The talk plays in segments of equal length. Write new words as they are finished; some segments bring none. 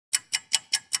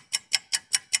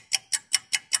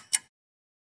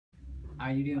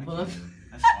Are you doing pull-ups?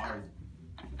 That's hard.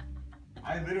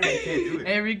 I literally can't do it.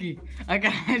 Hey Ricky, I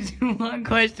gotta ask you one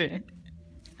question.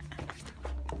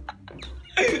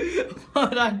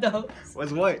 What are those?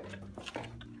 What's what?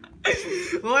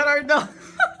 What are those?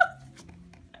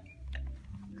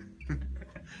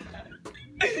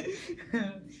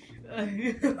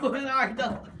 What are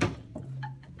those?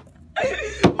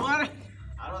 What?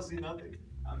 I don't see nothing.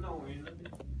 I'm not wearing nothing.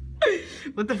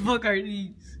 What the fuck are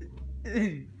these?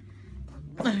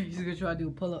 He's gonna try to do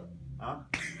a pull-up. Huh?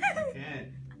 I can't.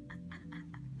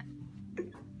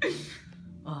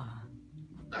 Oh.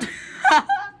 That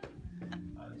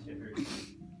shit hurts.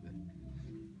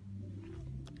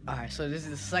 Alright, so this is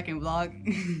the second vlog.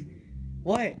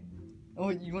 What? Oh,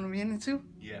 you wanna be in it too?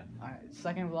 Yeah. Alright,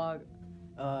 second vlog.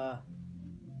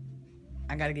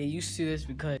 I gotta get used to this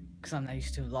because I'm not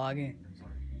used to vlogging.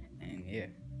 And yeah.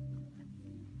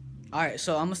 Alright,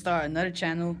 so I'm gonna start another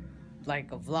channel,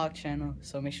 like a vlog channel.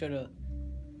 So make sure to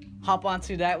hop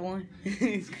onto that one.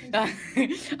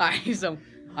 Alright,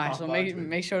 so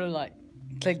make sure to like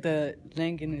click the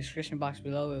link in the description box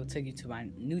below. It will take you to my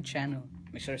new channel.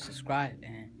 Make sure to subscribe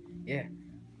and yeah.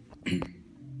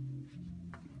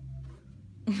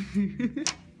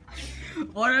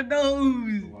 What are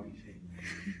those?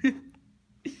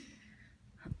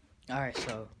 Alright,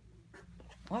 so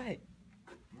what?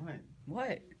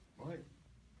 What?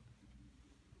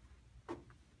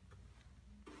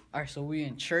 Alright, so we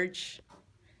in church.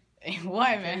 What,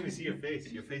 I man? can't even see your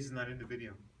face. Your face is not in the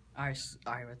video. Alright,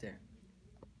 right there.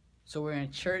 So we're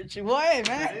in church. What,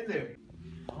 man? Not in there.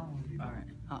 Alright,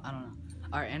 I don't know.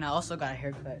 Alright, and I also got a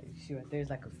haircut. You see right there's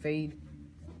like a fade.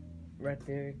 Right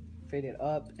there. Faded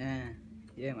up. And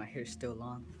yeah, my hair's still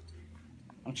long.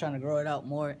 I'm trying to grow it out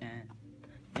more. And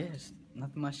yeah, there's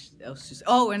nothing much else to say.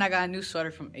 Oh, and I got a new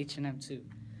sweater from H&M too.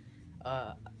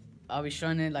 I'll be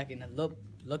showing it like in the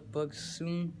lookbook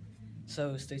soon.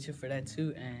 So stay tuned for that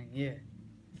too. And yeah.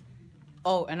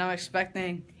 Oh, and I'm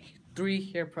expecting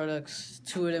 3 hair products.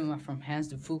 2 of them are from Hands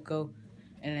de Foucault.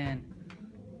 And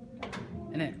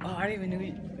then, oh, I didn't even know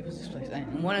it was this place.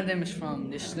 And one of them is from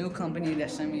this new company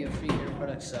that sent me a free hair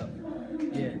product. So,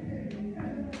 yeah.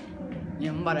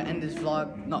 Yeah, I'm about to end this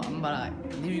vlog. No, I'm about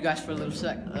to leave you guys for a little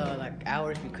like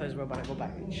hours because we're about to go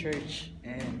back to church.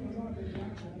 And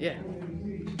yeah,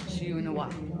 see you in a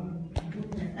while.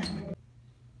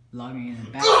 Vlogging in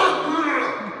the back.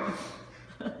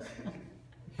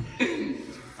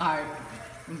 Alright,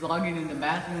 I'm vlogging in the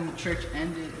bathroom. The church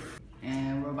ended,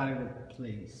 and we're about to go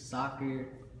play soccer.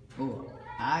 Oh,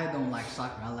 I don't like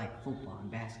soccer. I like football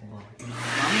and basketball.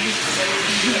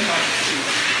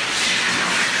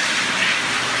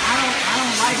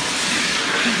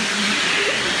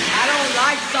 I don't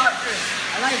like soccer.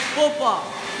 I like football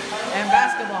and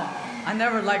basketball. I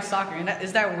never liked soccer. And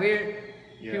is that weird?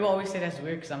 Yeah. People always say that's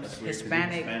weird because I'm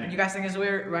Hispanic. You guys think it's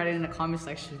weird? Write it in the comment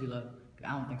section below.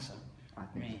 I don't think so. I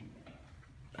mean,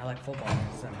 I like football.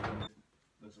 So.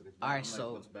 Alright,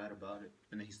 so what's bad about it?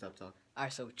 And then he stopped talking.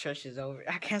 Alright, so church is over.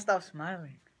 I can't stop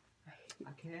smiling.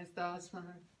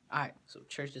 Alright, so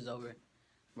church is over.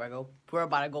 We're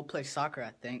about to go play soccer,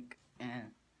 I think.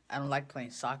 And I don't like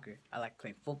playing soccer. I like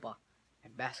playing football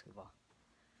and basketball.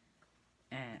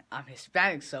 And I'm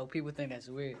Hispanic, so people think that's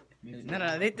weird.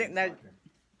 No, they think that.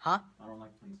 Huh? I don't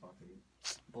like playing soccer either.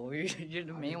 Boy, you're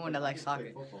the main one that likes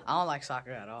soccer. I don't like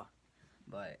soccer at all.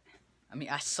 But, I mean,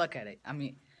 I suck at it. I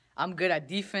mean, I'm good at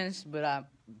defense, but I'm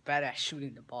bad at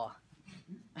shooting the ball.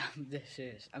 I'm dead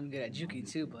serious. I'm good at juking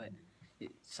too, but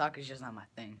soccer's just not my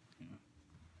thing. You know?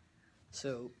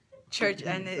 So, church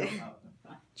ended.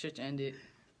 Church ended.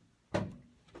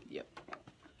 Yep.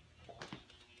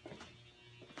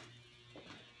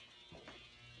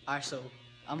 Alright, so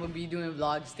I'm gonna be doing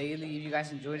vlogs daily. If you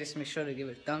guys enjoy this, make sure to give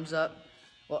it a thumbs up.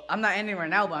 Well, I'm not ending right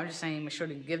now, but I'm just saying make sure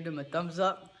to give them a thumbs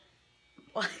up.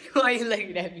 Why are you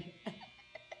looking at me?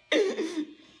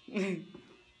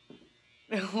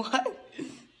 What?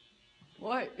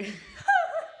 What?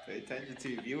 Pay attention to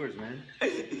your viewers, man.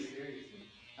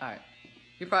 Alright.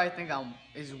 You probably think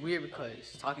it's weird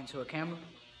because talking to a camera.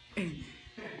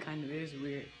 Kind of is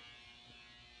weird.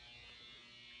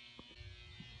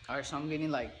 Alright, so I'm getting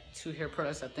like 2 hair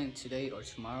products I think today or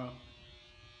tomorrow.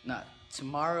 Not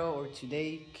tomorrow or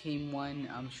today came one.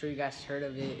 I'm sure you guys heard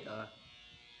of it.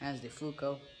 Hands de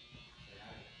Foucault.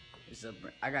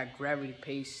 I got gravity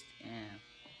paste and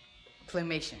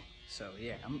claymation. So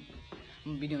yeah, I'm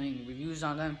gonna be doing reviews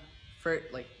on them. I'm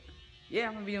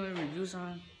gonna be doing reviews on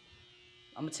them.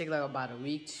 I'm gonna take like about a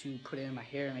week to put it in my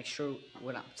hair and make sure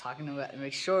what I'm talking about. And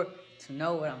make sure to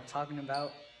know what I'm talking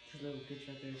about. This little bitch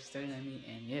right there staring at me,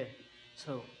 and yeah.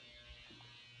 So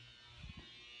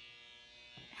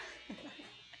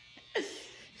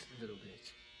Little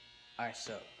bitch. Alright,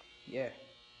 so yeah.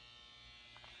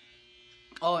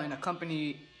 Oh, and a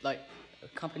company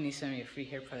sent me a free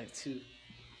hair product too.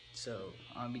 So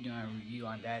I'll be doing a review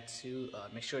on that too.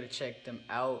 Make sure to check them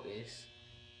out. It's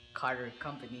Carter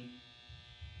Company.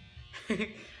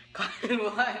 Carter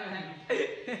what,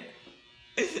 man?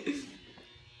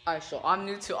 Alright, so I'm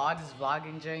new to all this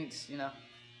vlogging joints, you know.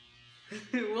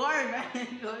 What, man?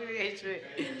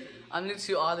 I'm new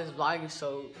to all this vlogging,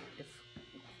 so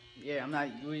I'm not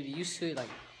really used to it. Like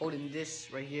holding this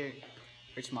right here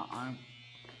hurts my arm,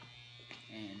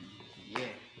 and yeah.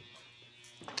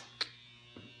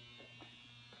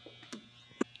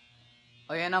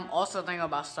 Oh yeah, and I'm also thinking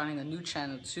about starting a new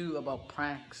channel too about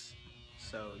pranks.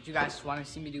 So if you guys want to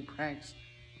see me do pranks,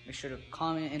 make sure to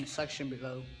comment in the section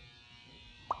below,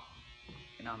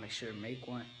 and I'll make sure to make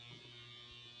one.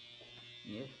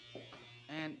 Yeah.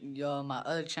 And my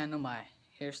other channel, my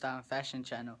hairstyle and fashion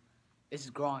channel, it's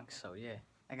growing. So yeah,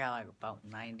 I got like about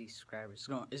 90 subscribers.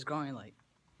 It's growing like,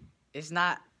 it's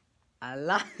not a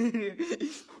lot.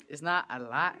 It's not a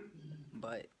lot,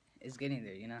 but it's getting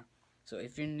there, you know. So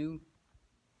if you're new,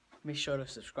 make sure to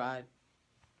subscribe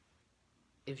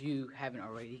if you haven't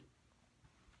already.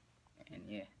 And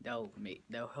yeah, that'll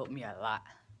help me a lot.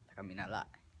 A lot.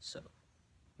 So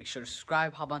make sure to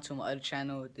subscribe. Hop onto my other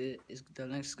channel. The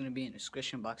link is gonna be in the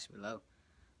description box below.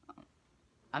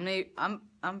 I'm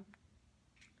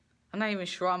not even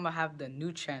sure I'm gonna have the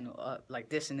new channel up like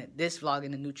this, and this vlog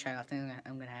in the new channel. I think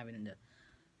I'm gonna have it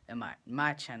in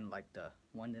my channel, like the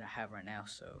one that I have right now.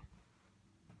 So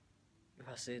if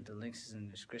I said the links is in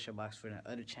the description box for the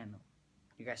other channel,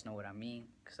 you guys know what I mean.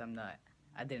 Cause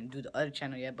I didn't do the other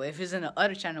channel yet. But if it's in the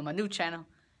other channel, my new channel,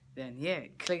 then yeah,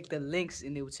 click the links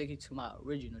and it will take you to my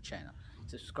original channel.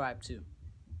 Subscribe too.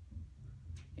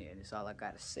 Yeah, that's all I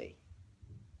gotta say.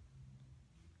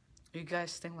 You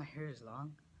guys think my hair is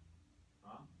long?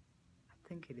 Huh? I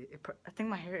think it is. I think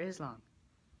my hair is long.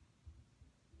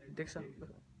 You think so?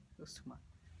 Goes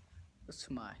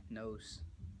to my nose.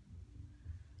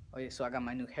 Oh yeah, so I got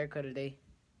my new haircut today.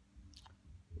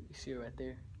 You see it right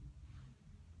there.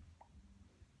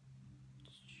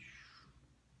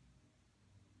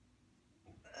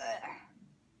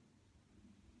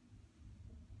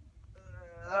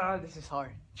 This is hard.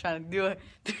 I'm trying to do a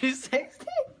 360.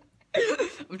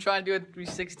 I'm trying to do a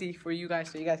 360 for you guys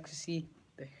so you guys can see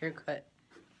the haircut.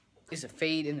 It's a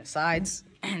fade in the sides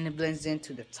and it blends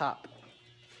into the top.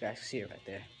 You guys can see it right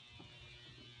there.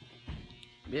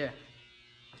 Yeah.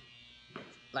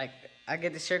 Like, I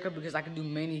get this haircut because I can do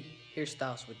many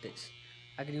hairstyles with this.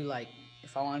 I could do like,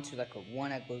 if I wanted to, like a one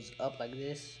that goes up like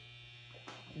this.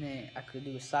 And then I could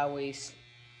do a sideways,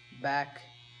 back.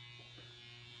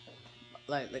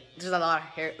 Like there's a lot of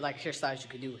hairstyles you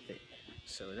could do with it.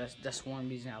 So that's one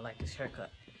reason I like this haircut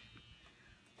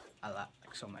a lot,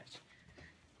 like so much.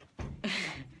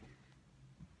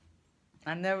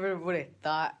 I never would have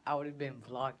thought I would have been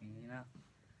vlogging, you know,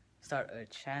 start a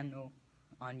channel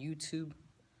on YouTube.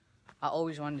 I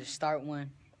always wanted to start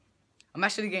one. I'm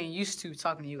actually getting used to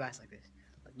talking to you guys like this,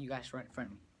 like you guys right in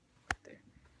front of me, right there.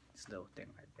 This little thing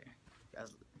right there. You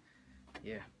guys,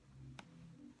 yeah.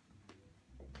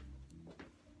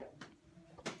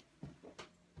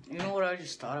 You know what I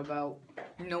just thought about?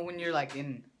 You know when you're like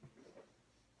in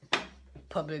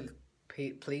public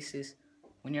places,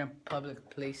 when you're in public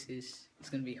places, it's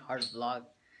gonna be hard to vlog.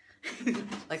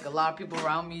 Like a lot of people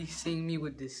around me seeing me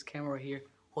with this camera here,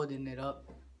 holding it up,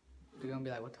 they're gonna be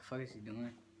like, what the fuck is he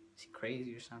doing? Is he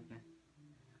crazy or something?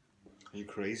 Are you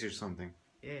crazy or something?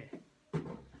 Yeah.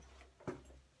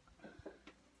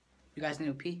 You guys need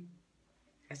to pee?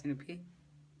 You guys need to pee?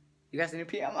 You guys need to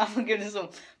pee? I'm gonna give them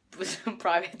some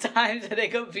private time so they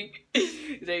go pee.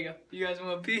 There you go. You guys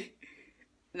want to pee?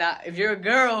 Now, if you're a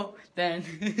girl, then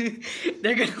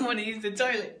they're gonna want to use the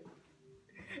toilet.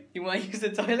 You want to use the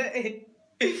toilet?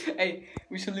 Hey,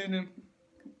 we should leave them.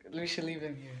 We should leave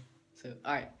them here. So,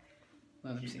 all right.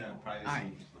 Well, let me see. All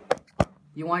right.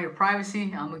 You want your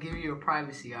privacy? I'm gonna give you your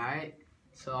privacy. All right.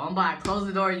 So I'm about to close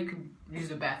the door. You can use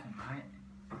the bathroom. All right.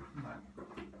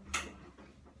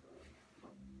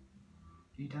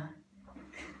 You done?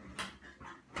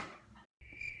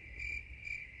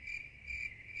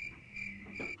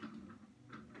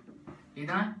 You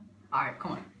done? Alright,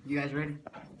 come on. You guys ready?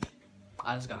 Alright,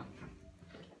 let's go.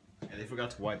 Yeah, they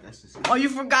forgot to wipe. That's just. Oh, you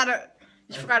forgot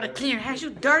to clean your hands. You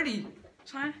dirty,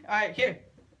 son. Alright, here.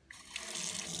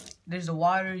 There's the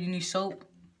water. You need soap.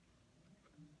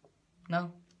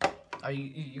 No? Are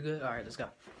you good? Alright, let's go.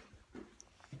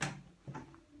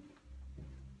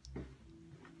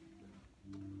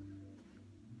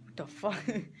 The fuck?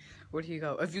 Where'd he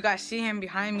go? If you guys see him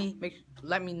behind me,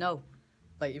 let me know.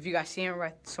 Like, if you guys see him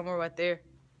somewhere right there,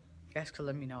 you guys could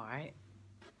let me know, alright?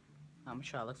 I'm gonna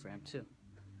try to look for him, too.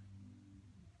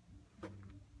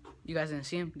 You guys didn't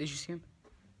see him? Did you see him?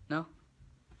 No?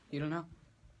 You don't know?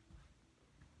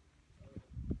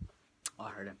 Oh,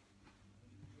 I heard him.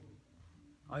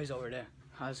 Oh, he's over there.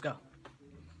 Let's go.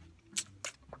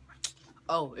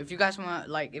 Oh, if you guys want,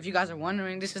 like, if you guys are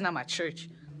wondering, this is not my church.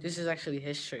 This is actually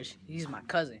his church. He's my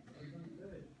cousin.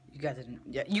 You guys didn't,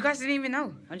 yeah, you guys didn't even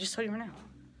know. I just told you right now.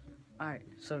 All right,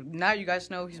 so now you guys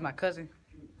know he's my cousin.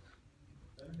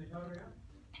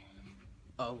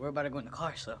 Oh, we're about to go in the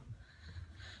car, so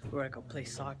we're gonna go play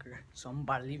soccer. So I'm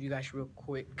about to leave you guys real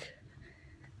quick.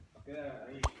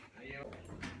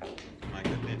 My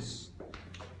goodness.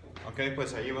 Okay,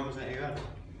 pues ahí vamos a llegar.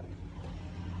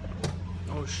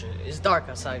 Oh shit, it's dark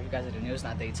outside. If you guys didn't know, it's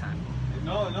not daytime.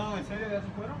 No, en serio, ¿ya se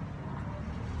fueron?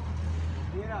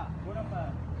 Mira, pura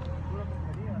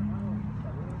pesquería, hermano.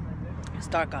 It's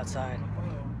dark outside.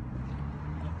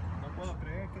 No puedo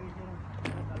creer que dijeron.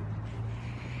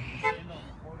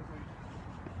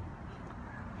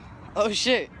 Oh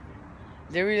shit,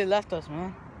 they really left us,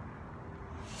 man.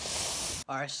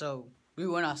 All right, so we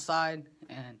went outside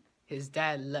and his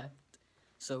dad left.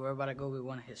 So we're about to go with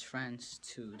one of his friends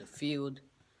to the field.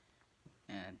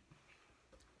 And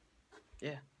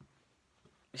yeah,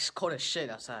 it's cold as shit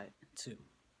outside too.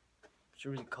 It's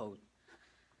really cold.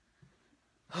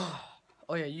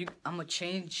 Oh yeah, I'm gonna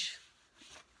change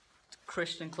the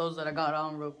Christian clothes that I got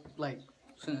on real like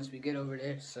as soon as we get over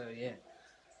there. So yeah.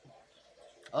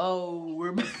 Oh,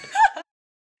 we're all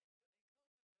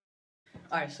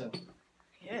right. So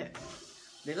yeah,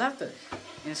 they left us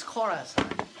and it's cold outside.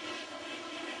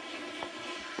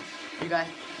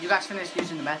 You guys finished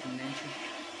using the bathroom, didn't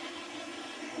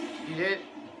you? You did?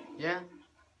 Yeah?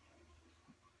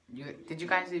 Did you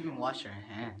guys even wash your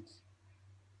hands?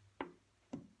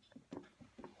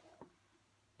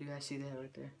 You guys see that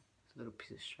right there? It's a little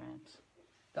piece of strands.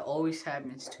 That always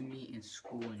happens to me in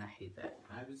school and I hate that.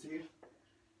 I haven't seen it.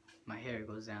 My hair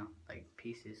goes down, like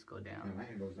pieces go down. Yeah, my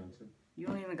hair goes down too. You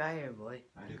don't even got hair, boy.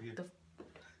 I do here.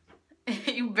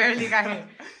 You barely got hair.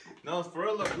 No, for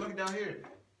real, look down here.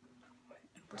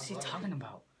 What's he talking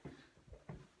about?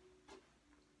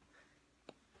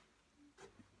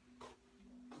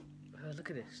 Look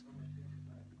at this.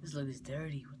 This looks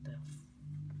dirty. What the?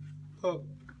 Oh.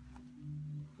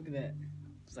 Look at that.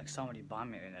 It's like somebody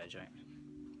bombed me in that joint.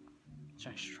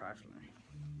 Trying to trifling.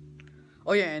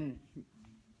 Oh yeah, and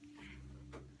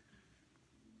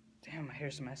damn, my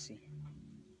hair's messy.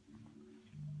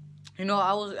 You know,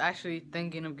 I was actually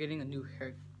thinking of getting a new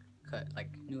haircut, like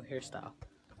new hairstyle.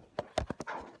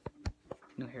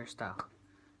 New hairstyle.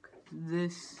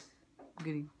 This, I'm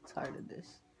getting tired of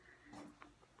this.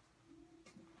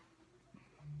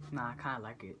 Nah, I kind of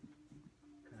like it.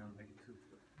 I don't like it too.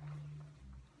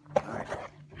 Alright.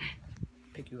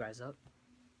 Pick you guys up.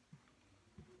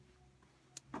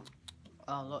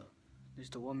 Oh, look. There's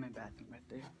the woman bathroom right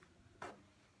there.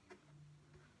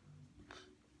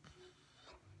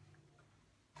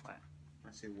 What?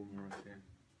 I see a woman right there.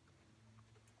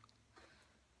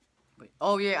 Wait.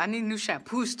 Oh, yeah. I need new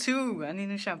shampoos, too. I need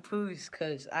new shampoos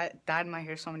because I dyed my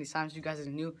hair so many times. You guys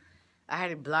didn't know. I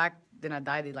had it black. Then I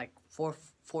dyed it like four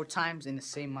times in the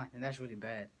same month. And that's really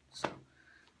bad. So,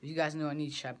 if you guys know I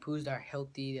need shampoos that are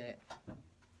healthy, that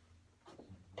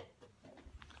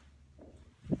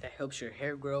helps your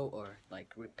hair grow or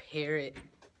like repair it,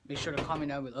 make sure to comment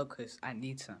down below because I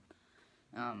need some.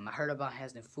 I heard about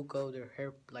Has and Foucault, their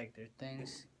hair, like their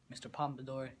things, Mr.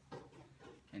 Pompadour,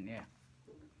 and yeah.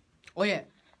 Oh yeah,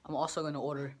 I'm also gonna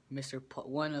order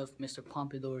one of Mr.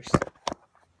 Pompadour's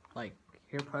like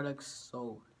hair products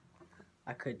so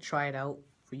I could try it out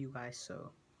for you guys.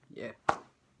 So yeah.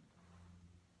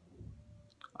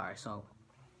 All right, so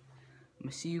I'm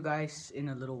gonna see you guys in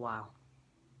a little while.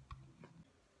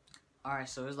 Alright,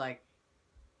 so it's like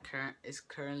it's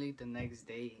currently the next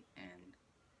day and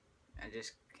I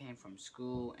just came from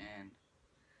school and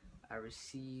I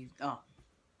received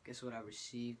guess what I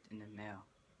received in the mail?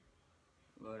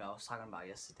 What I was talking about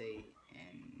yesterday,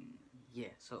 and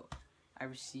yeah, so I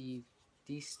received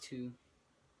these two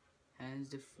Hans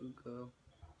de Foucault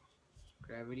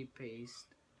gravity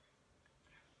paste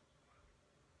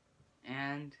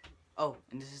and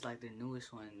this is like the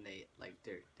newest one. They like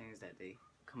their things that they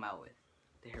come out with,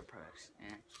 the hair products,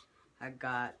 and I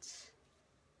got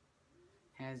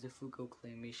Hans de Foucault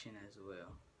claymation as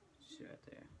well. See right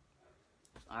there.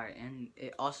 Alright, and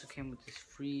it also came with this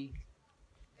free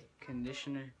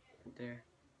conditioner right there,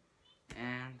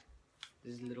 and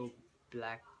this little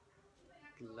black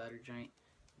letter joint.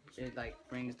 it like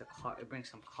brings the card. It brings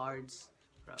some cards.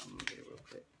 Bro, I'm gonna get it real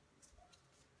quick.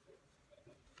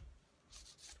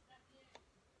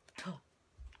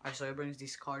 Alright, so it brings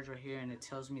these cards right here, and it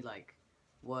tells me like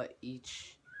what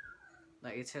each,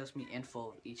 like it tells me info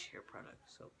of each hair product.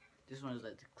 So this one is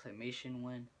like the claymation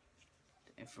one,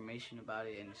 the information about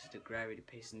it, and this is the gravity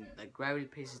paste. And like gravity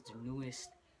paste is the newest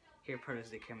hair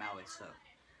products they came out with. So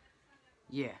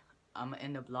yeah, I'm gonna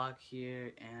end the vlog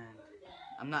here, and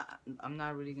I'm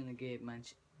not really gonna get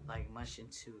much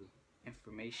into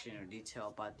information or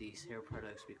detail about these hair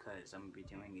products because I'm gonna be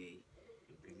doing a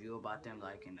review about them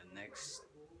like in the next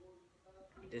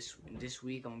this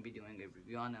week. I'm gonna be doing a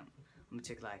review on them. I'm gonna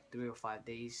take like 3 or 5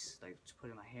 days like to put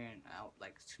in my hair and out,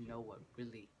 like to know what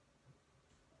really,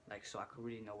 like, so I could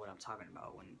really know what I'm talking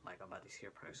about when like about these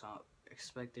hair products. So I'll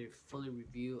expect a fully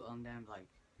review on them like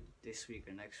this week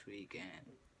or next week.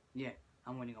 And yeah,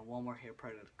 I'm waiting on one more hair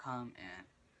product to come, and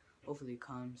hopefully it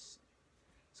comes.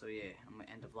 So yeah, I'm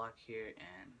gonna end the vlog here,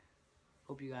 and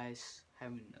hope you guys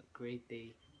having a great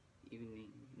day, evening,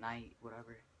 night,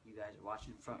 whatever you guys are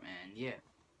watching from. And yeah,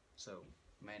 so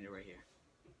I'm gonna end it right here.